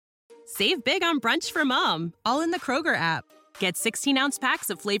Save big on brunch for mom, all in the Kroger app. Get 16-ounce packs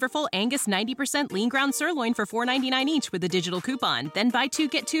of flavorful Angus 90% lean ground sirloin for $4.99 each with a digital coupon. Then buy 2,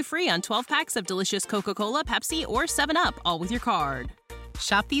 get 2 free on 12 packs of delicious Coca-Cola, Pepsi, or 7-Up, all with your card.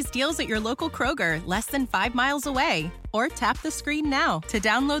 Shop these deals at your local Kroger, less than 5 miles away. Or tap the screen now to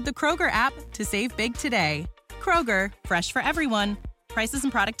download the Kroger app to save big today. Kroger, fresh for everyone. Prices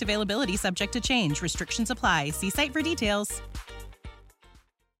and product availability subject to change. Restrictions apply. See site for details.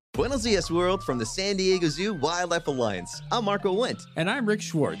 Buenos dias, world, from the San Diego Zoo Wildlife Alliance. I'm Marco Wendt. And I'm Rick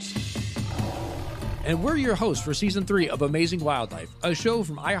Schwartz. And we're your hosts for Season 3 of Amazing Wildlife, a show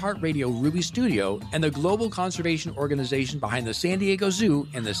from iHeartRadio Ruby Studio and the global conservation organization behind the San Diego Zoo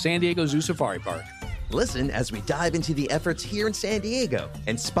and the San Diego Zoo Safari Park. Listen as we dive into the efforts here in San Diego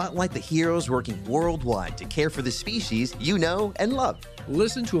and spotlight the heroes working worldwide to care for the species you know and love.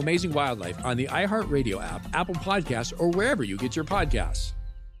 Listen to Amazing Wildlife on the iHeartRadio app, Apple Podcasts, or wherever you get your podcasts.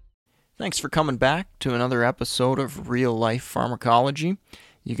 Thanks for coming back to another episode of Real Life Pharmacology.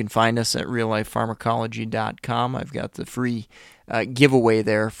 You can find us at reallifepharmacology.com. I've got the free giveaway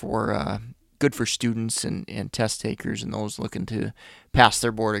there for good for students and test takers and those looking to pass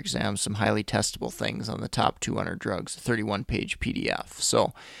their board exams, some highly testable things on the top 200 drugs, a 31-page PDF.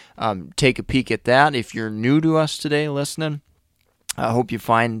 So take a peek at that. If you're new to us today listening, I hope you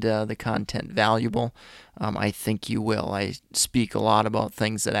find the content valuable. I think you will. I speak a lot about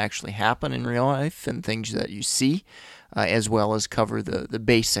things that actually happen in real life and things that you see, as well as cover the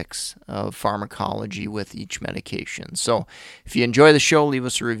basics of pharmacology with each medication. So if you enjoy the show, leave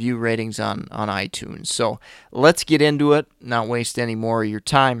us a review, ratings on iTunes. So let's get into it, not waste any more of your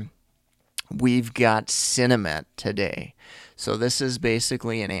time. We've got Sinemet today. So this is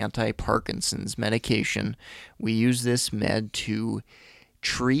basically an anti-Parkinson's medication. We use this med to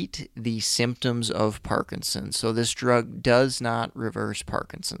treat the symptoms of Parkinson's. So this drug does not reverse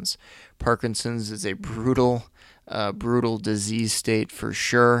Parkinson's. Parkinson's is a brutal disease state for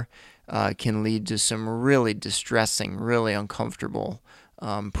sure. Can lead to some really distressing, really uncomfortable,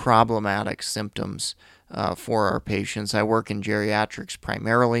 problematic symptoms for our patients. I work in geriatrics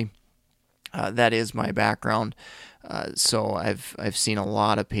primarily. That is my background. So I've seen a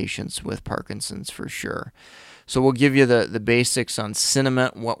lot of patients with Parkinson's for sure. So we'll give you the basics on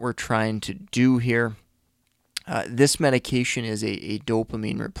Sinemet, what we're trying to do here. This medication is a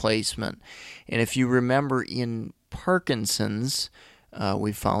dopamine replacement. And if you remember in Parkinson's,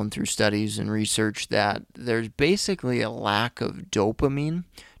 we found through studies and research that there's basically a lack of dopamine,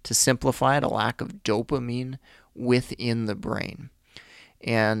 to simplify it, a lack of dopamine within the brain.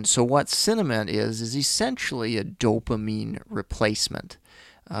 And so what Sinemet is essentially a dopamine replacement.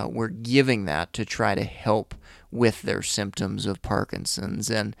 We're giving that to try to help with their symptoms of Parkinson's.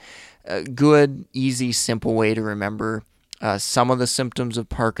 And a good, easy, simple way to remember some of the symptoms of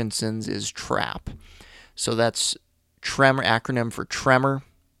Parkinson's is TRAP. So that's tremor, acronym for tremor,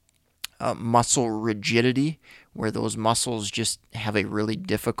 muscle rigidity, where those muscles just have a really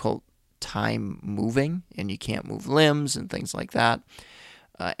difficult time moving and you can't move limbs and things like that.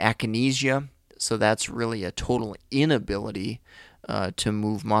 Akinesia, so that's really a total inability to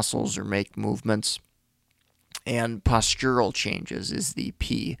move muscles or make movements. And postural changes is the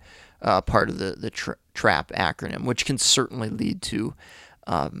P part of the TRAP acronym, which can certainly lead to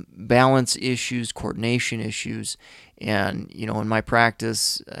balance issues, coordination issues. And, you know, in my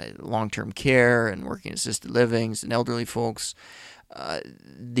practice, long-term care and working assisted livings and elderly folks,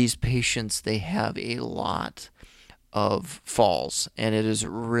 these patients, they have a lot of falls, and it is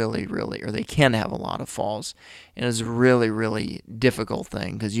really, or they can have a lot of falls, and it's a really, really difficult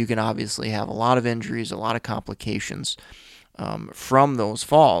thing because you can obviously have a lot of injuries, a lot of complications from those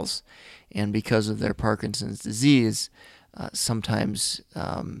falls, and because of their Parkinson's disease, sometimes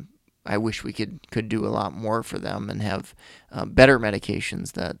I wish we could do a lot more for them and have better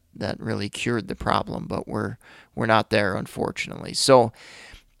medications that really cured the problem, but we're not there, unfortunately. So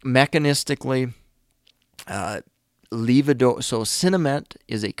mechanistically, levodopa. So Sinemet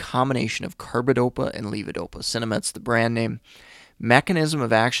is a combination of carbidopa and levodopa. Sinemet's the brand name. Mechanism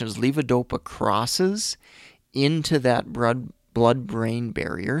of action is levodopa crosses into that blood-brain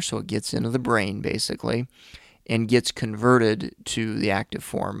barrier, so it gets into the brain basically, and gets converted to the active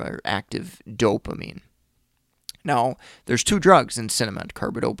form or active dopamine. Now, there's two drugs in Sinemet,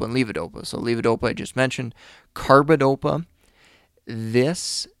 carbidopa and levodopa. So levodopa I just mentioned. Carbidopa,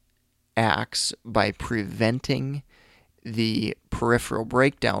 this acts by preventing the peripheral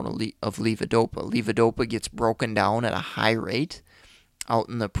breakdown of levodopa. Levodopa gets broken down at a high rate out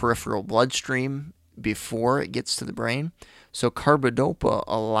in the peripheral bloodstream before it gets to the brain. So carbidopa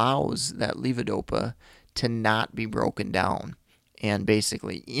allows that levodopa to not be broken down and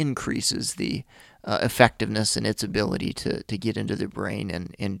basically increases the effectiveness and its ability to get into the brain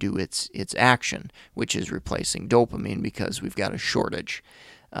and do its action, which is replacing dopamine because we've got a shortage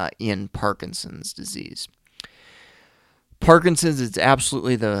in Parkinson's disease. Parkinson's is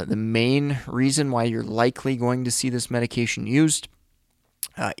absolutely the main reason why you're likely going to see this medication used.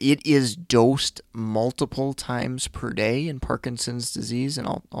 It is dosed multiple times per day in Parkinson's disease, and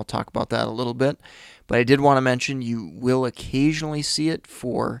I'll talk about that a little bit. But I did want to mention you will occasionally see it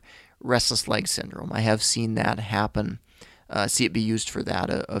for restless leg syndrome. I have seen that happen, see it be used for that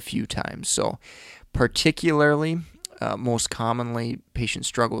a few times. So particularly, most commonly, patients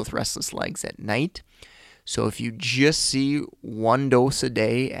struggle with restless legs at night. So if you just see one dose a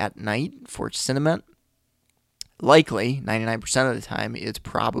day at night for Sinemet, likely, 99% of the time, it's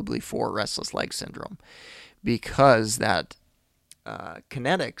probably for restless leg syndrome, because that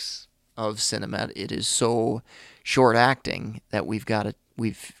kinetics of Sinemet, it is so short-acting that we've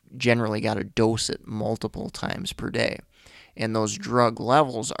generally got to dose it multiple times per day. And those drug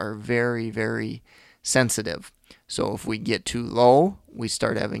levels are very, very sensitive. So if we get too low, we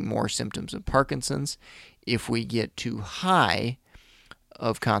start having more symptoms of Parkinson's. If we get too high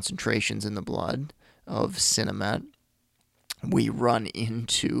of concentrations in the blood of Sinemet, we run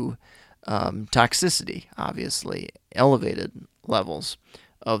into toxicity, obviously, elevated levels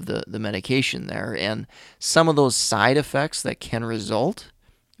of the medication there. And some of those side effects that can result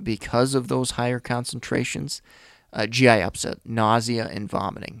because of those higher concentrations, GI upset, nausea, and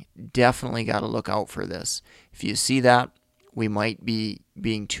vomiting. Definitely got to look out for this. If you see that, we might be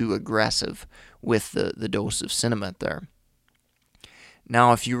being too aggressive with the dose of Sinemet there.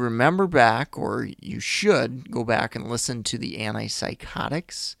 Now, if you remember back, or you should go back and listen to the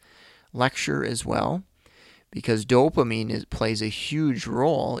antipsychotics lecture as well, because dopamine plays a huge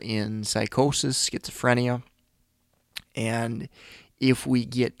role in psychosis, schizophrenia, and if we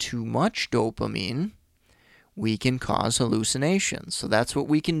get too much dopamine, we can cause hallucinations. So that's what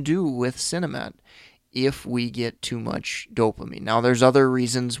we can do with Sinemet if we get too much dopamine. Now, there's other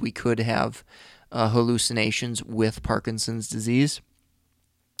reasons we could have hallucinations with Parkinson's disease.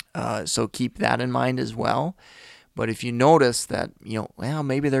 So keep that in mind as well. But if you notice that,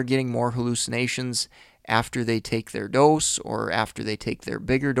 maybe they're getting more hallucinations after they take their dose or after they take their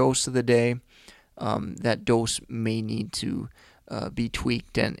bigger dose of the day, that dose may need to be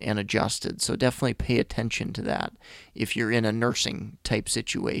tweaked and adjusted. So definitely pay attention to that. If you're in a nursing type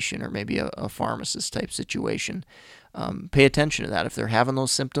situation or maybe a pharmacist type situation, pay attention to that. If they're having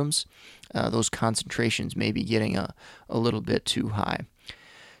those symptoms, those concentrations may be getting a little bit too high.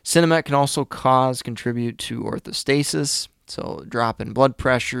 Sinemet can also contribute to orthostasis, so drop in blood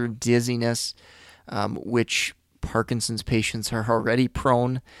pressure, dizziness, which Parkinson's patients are already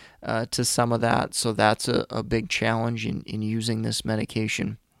prone to some of that, so that's a big challenge in using this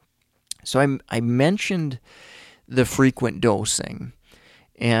medication. So I mentioned the frequent dosing,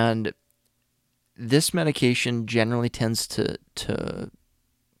 and this medication generally tends to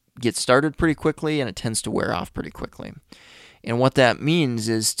get started pretty quickly, and it tends to wear off pretty quickly. And what that means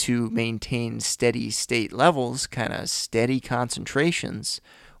is to maintain steady state levels, kind of steady concentrations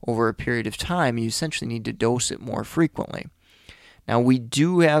over a period of time, you essentially need to dose it more frequently. Now, we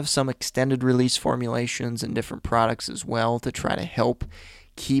do have some extended release formulations and different products as well to try to help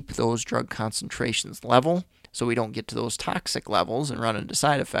keep those drug concentrations level so we don't get to those toxic levels and run into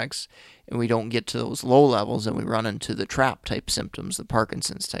side effects, and we don't get to those low levels and we run into the trap type symptoms, the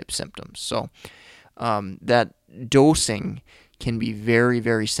Parkinson's type symptoms. So that dosing can be very,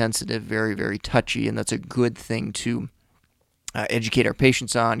 very sensitive, very, very touchy, and that's a good thing to educate our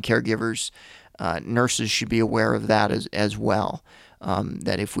patients on. Caregivers, nurses should be aware of that as well,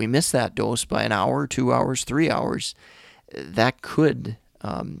 that if we miss that dose by an hour, 2 hours, 3 hours, that could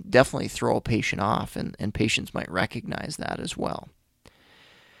definitely throw a patient off, and patients might recognize that as well.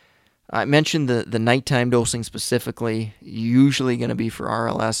 I mentioned the nighttime dosing specifically, usually going to be for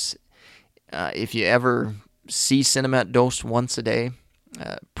RLS. If you ever see Sinemet dosed once a day,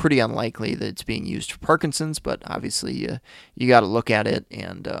 pretty unlikely that it's being used for Parkinson's, but obviously you got to look at it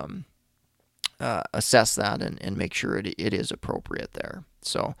and assess that and make sure it is appropriate there.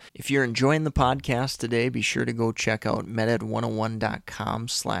 So if you're enjoying the podcast today, be sure to go check out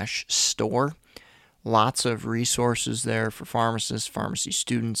meded101.com/store. Lots of resources there for pharmacists, pharmacy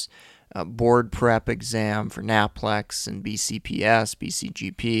students, board prep exam for NAPLEX and BCPS,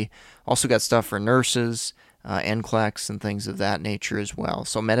 BCGP. Also got stuff for nurses, NCLEX, and things of that nature as well.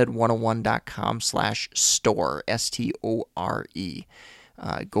 So meded101.com/store, STORE.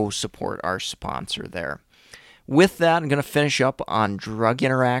 Go support our sponsor there. With that, I'm going to finish up on drug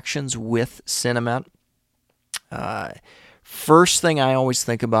interactions with Sinemet. First thing I always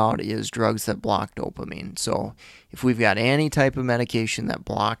think about is drugs that block dopamine. So if we've got any type of medication that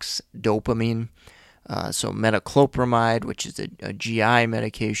blocks dopamine, so metoclopramide, which is a GI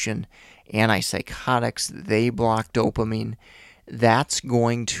medication, antipsychotics, they block dopamine. That's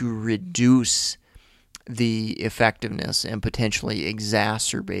going to reduce the effectiveness and potentially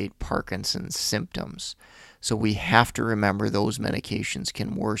exacerbate Parkinson's symptoms. So we have to remember those medications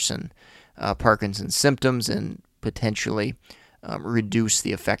can worsen Parkinson's symptoms and potentially reduce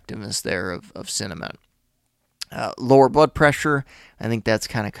the effectiveness there of Sinemet. Lower blood pressure, I think that's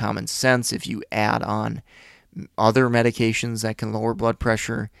kind of common sense. If you add on other medications that can lower blood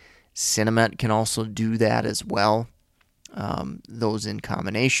pressure, Sinemet can also do that as well. Those in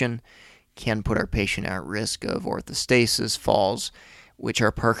combination can put our patient at risk of orthostasis, falls, which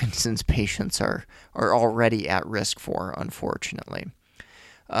our Parkinson's patients are already at risk for, unfortunately.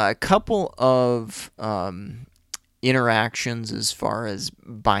 A couple of interactions as far as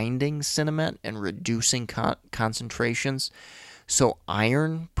binding Sinemet and reducing concentrations. So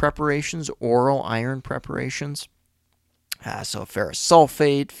iron preparations, oral iron preparations, so ferrous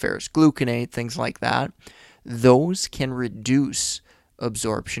sulfate, ferrous gluconate, things like that, those can reduce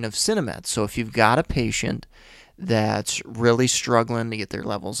absorption of Sinemet. So if you've got a patient that's really struggling to get their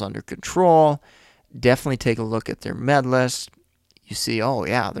levels under control, definitely take a look at their med list. You see, oh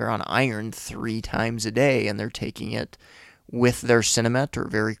yeah, they're on iron 3 times a day and they're taking it with their Sinemet or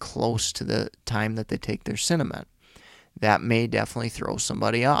very close to the time that they take their Sinemet. That may definitely throw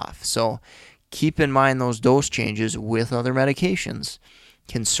somebody off. So keep in mind those dose changes with other medications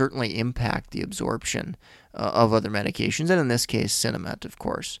can certainly impact the absorption of other medications, and in this case, Sinemet, of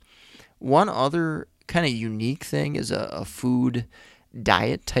course. One other kind of unique thing is a food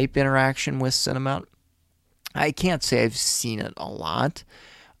diet type interaction with Sinemet. I can't say I've seen it a lot,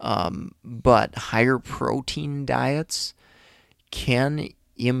 but higher protein diets can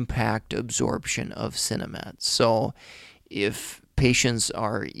impact absorption of Sinemet. So if patients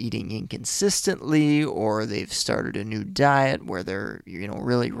are eating inconsistently or they've started a new diet where they're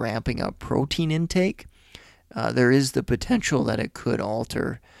really ramping up protein intake, there is the potential that it could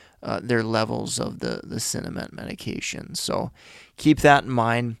alter their levels of the Sinemet medication. So keep that in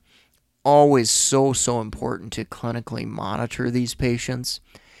mind. Always so important to clinically monitor these patients.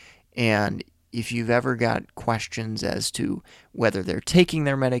 And if you've ever got questions as to whether they're taking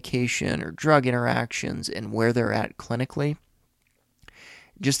their medication or drug interactions and where they're at clinically,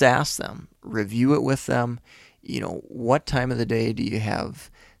 just ask them, review it with them. What time of the day do you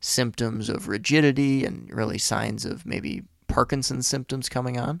have symptoms of rigidity and really signs of maybe Parkinson's symptoms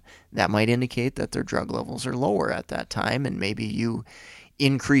coming on? That might indicate that their drug levels are lower at that time, and maybe you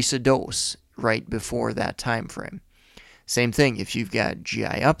increase a dose right before that time frame. Same thing, if you've got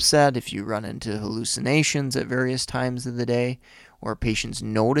GI upset, if you run into hallucinations at various times of the day, or patients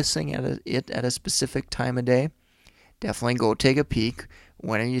noticing it at a specific time of day, definitely go take a peek.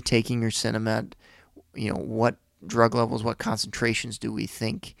 When are you taking your Sinemet? What drug levels, what concentrations do we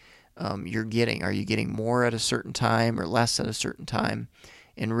think you're getting? Are you getting more at a certain time or less at a certain time?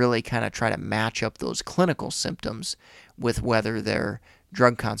 And really kind of try to match up those clinical symptoms with whether their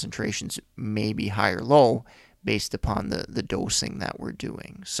drug concentrations may be high or low based upon the dosing that we're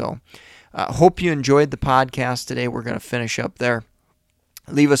doing. So hope you enjoyed the podcast today. We're going to finish up there.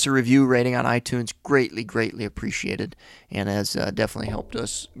 Leave us a review rating on iTunes. Greatly appreciated, and has definitely helped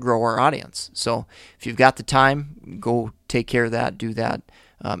us grow our audience. So if you've got the time, go take care of that. Do that.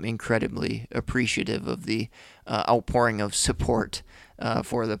 Incredibly appreciative of the outpouring of support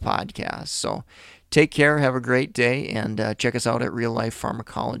for the podcast. So take care. Have a great day, and check us out at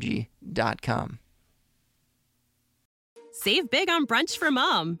reallifepharmacology.com. Save big on brunch for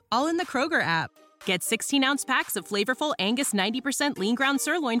mom, all in the Kroger app. Get 16-ounce packs of flavorful Angus 90% lean ground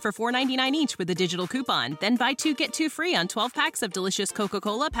sirloin for $4.99 each with a digital coupon. Then buy 2, get 2 free on 12 packs of delicious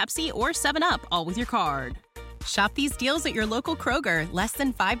Coca-Cola, Pepsi, or 7-Up, all with your card. Shop these deals at your local Kroger, less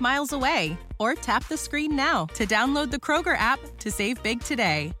than 5 miles away. Or tap the screen now to download the Kroger app to save big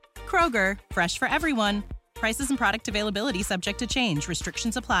today. Kroger, fresh for everyone. Prices and product availability subject to change.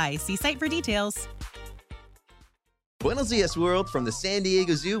 Restrictions apply. See site for details. Buenos dias, world, from the San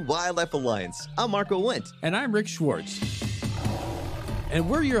Diego Zoo Wildlife Alliance. I'm Marco Wendt. And I'm Rick Schwartz. And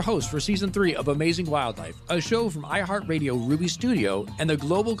we're your hosts for Season 3 of Amazing Wildlife, a show from iHeartRadio Ruby Studio and the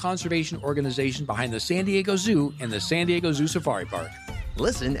global conservation organization behind the San Diego Zoo and the San Diego Zoo Safari Park.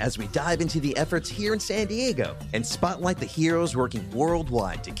 Listen as we dive into the efforts here in San Diego and spotlight the heroes working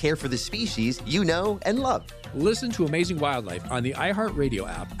worldwide to care for the species you know and love. Listen to Amazing Wildlife on the iHeartRadio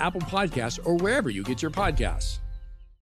app, Apple Podcasts, or wherever you get your podcasts.